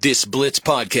This Blitz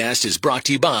podcast is brought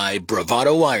to you by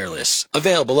Bravado Wireless.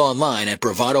 Available online at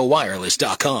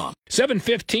bravadowireless.com.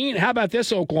 7:15. How about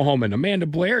this Oklahoman? Amanda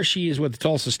Blair, she is with the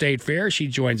Tulsa State Fair. She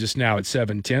joins us now at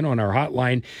 7:10 on our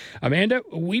hotline. Amanda,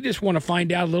 we just want to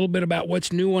find out a little bit about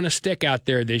what's new on a stick out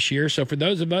there this year. So for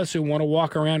those of us who want to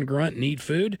walk around, grunt, and eat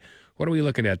food, what are we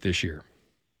looking at this year?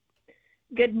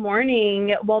 Good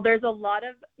morning. Well, there's a lot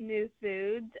of new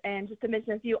foods, and just to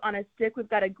mention a few on a stick, we've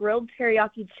got a grilled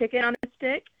teriyaki chicken on a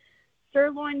stick,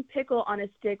 sirloin pickle on a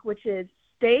stick, which is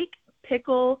steak,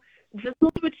 pickle,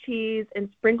 drizzled with cheese, and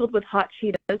sprinkled with hot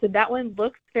Cheetos. So that one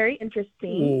looks very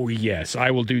interesting. Oh, yes. I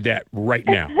will do that right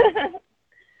now.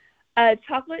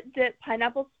 Chocolate dip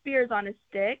pineapple spears on a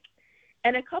stick.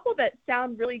 And a couple that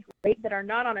sound really great that are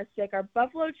not on a stick are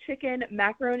buffalo chicken,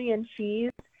 macaroni and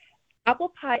cheese,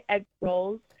 apple pie egg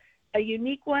rolls, a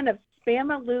unique one of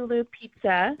Spamalulu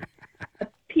pizza, a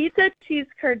pizza cheese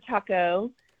curd taco,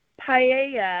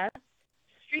 paella,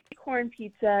 street corn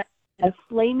pizza, and a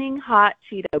flaming hot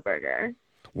Cheeto burger.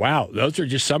 Wow, those are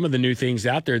just some of the new things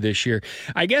out there this year.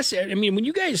 I guess, I mean, when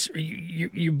you guys,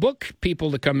 you book people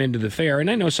to come into the fair,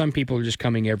 and I know some people are just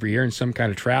coming every year and some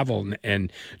kind of travel and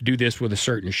do this with a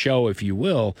certain show, if you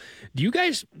will. Do you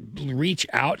guys reach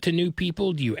out to new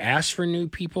people? Do you ask for new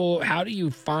people? How do you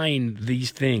find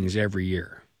these things every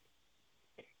year?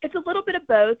 It's a little bit of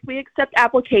both. We accept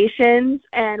applications,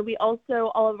 and we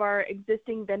also, all of our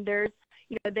existing vendors,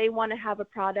 they want to have a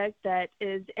product that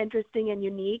is interesting and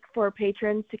unique for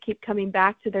patrons to keep coming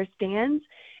back to their stands.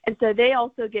 And so they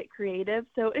also get creative.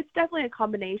 So it's definitely a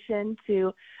combination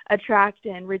to attract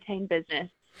and retain business.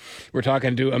 We're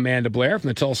talking to Amanda Blair from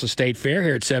the Tulsa State Fair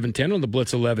here at 7:10 on the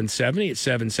Blitz 1170 at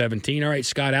 7:17. All right,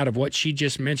 Scott, out of what she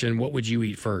just mentioned, what would you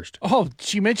eat first? Oh,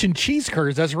 she mentioned cheese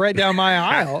curds. That's right down my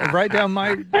aisle, right down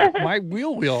my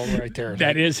wheel right there.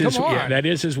 That is his. Yeah, that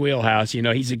is his wheelhouse.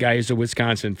 He's a guy who's a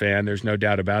Wisconsin fan. There's no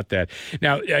doubt about that.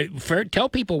 Now, tell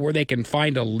people where they can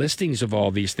find listings of all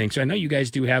these things. I know you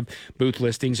guys do have booth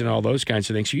listings and all those kinds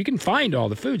of things, so you can find all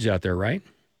the foods out there, right?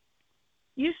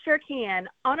 You sure can.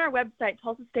 On our website,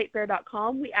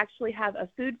 tulsastatefair.com, we actually have a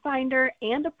food finder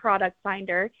and a product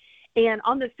finder. And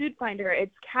on the food finder,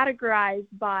 it's categorized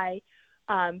by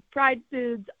fried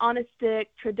foods, on a stick,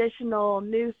 traditional,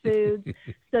 new foods.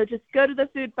 So just go to the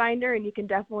food finder and you can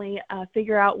definitely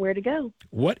figure out where to go.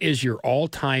 What is your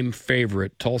all-time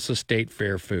favorite Tulsa State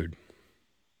Fair food?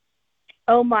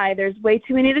 Oh my, there's way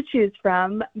too many to choose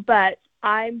from, but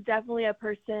I'm definitely a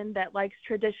person that likes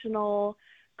traditional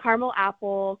caramel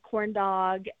apple, corn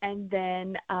dog, and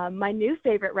then my new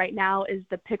favorite right now is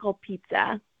the pickle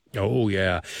pizza. Oh,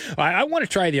 yeah. I want to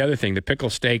try the other thing, the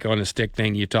pickle steak on a stick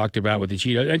thing you talked about with the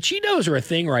Cheetos. And Cheetos are a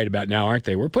thing right about now, aren't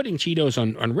they? We're putting Cheetos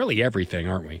on really everything,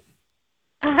 aren't we?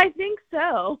 I think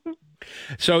so.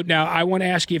 So now I want to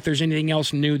ask you if there's anything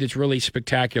else new that's really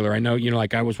spectacular. I know,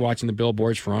 like I was watching the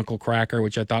billboards for Uncle Cracker,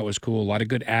 which I thought was cool. A lot of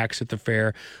good acts at the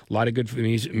fair, a lot of good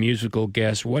musical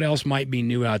guests. What else might be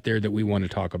new out there that we want to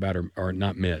talk about or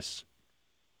not miss?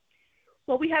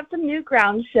 Well, we have some new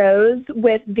ground shows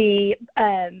with the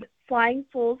Flying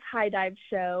Fools High Dive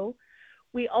Show.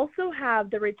 We also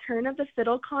have the Return of the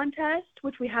Fiddle Contest,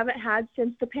 which we haven't had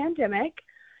since the pandemic.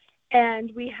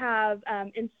 And we have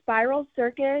Inspiral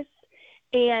Circus.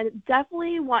 And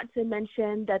definitely want to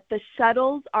mention that the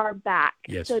shuttles are back.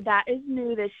 Yes. So that is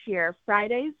new this year.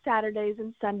 Fridays, Saturdays,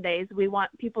 and Sundays, we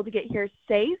want people to get here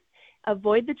safe,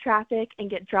 avoid the traffic, and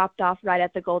get dropped off right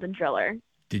at the Golden Driller.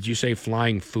 Did you say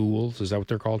Flying Fools? Is that what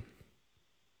they're called?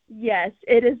 Yes,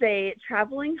 it is a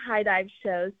traveling high dive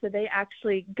show. So they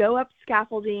actually go up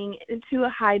scaffolding into a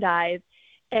high dive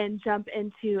and jump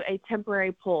into a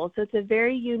temporary pool. So it's a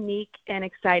very unique and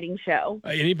exciting show.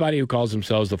 Anybody who calls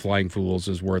themselves the Flying Fools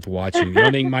is worth watching. The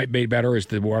only thing might be better is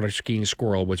the water skiing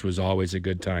squirrel, which was always a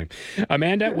good time.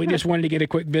 Amanda, we just wanted to get a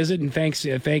quick visit, and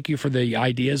thank you for the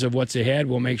ideas of what's ahead.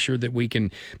 We'll make sure that we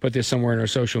can put this somewhere in our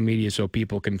social media so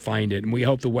people can find it. And we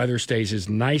hope the weather stays as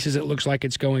nice as it looks like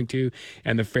it's going to,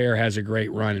 and the fair has a great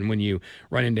run. And when you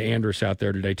run into Andrus out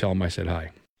there today, tell him I said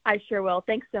hi. I sure will.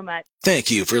 Thanks so much. Thank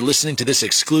you for listening to this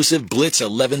exclusive Blitz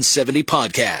 1170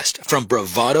 podcast from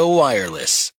Bravado Wireless.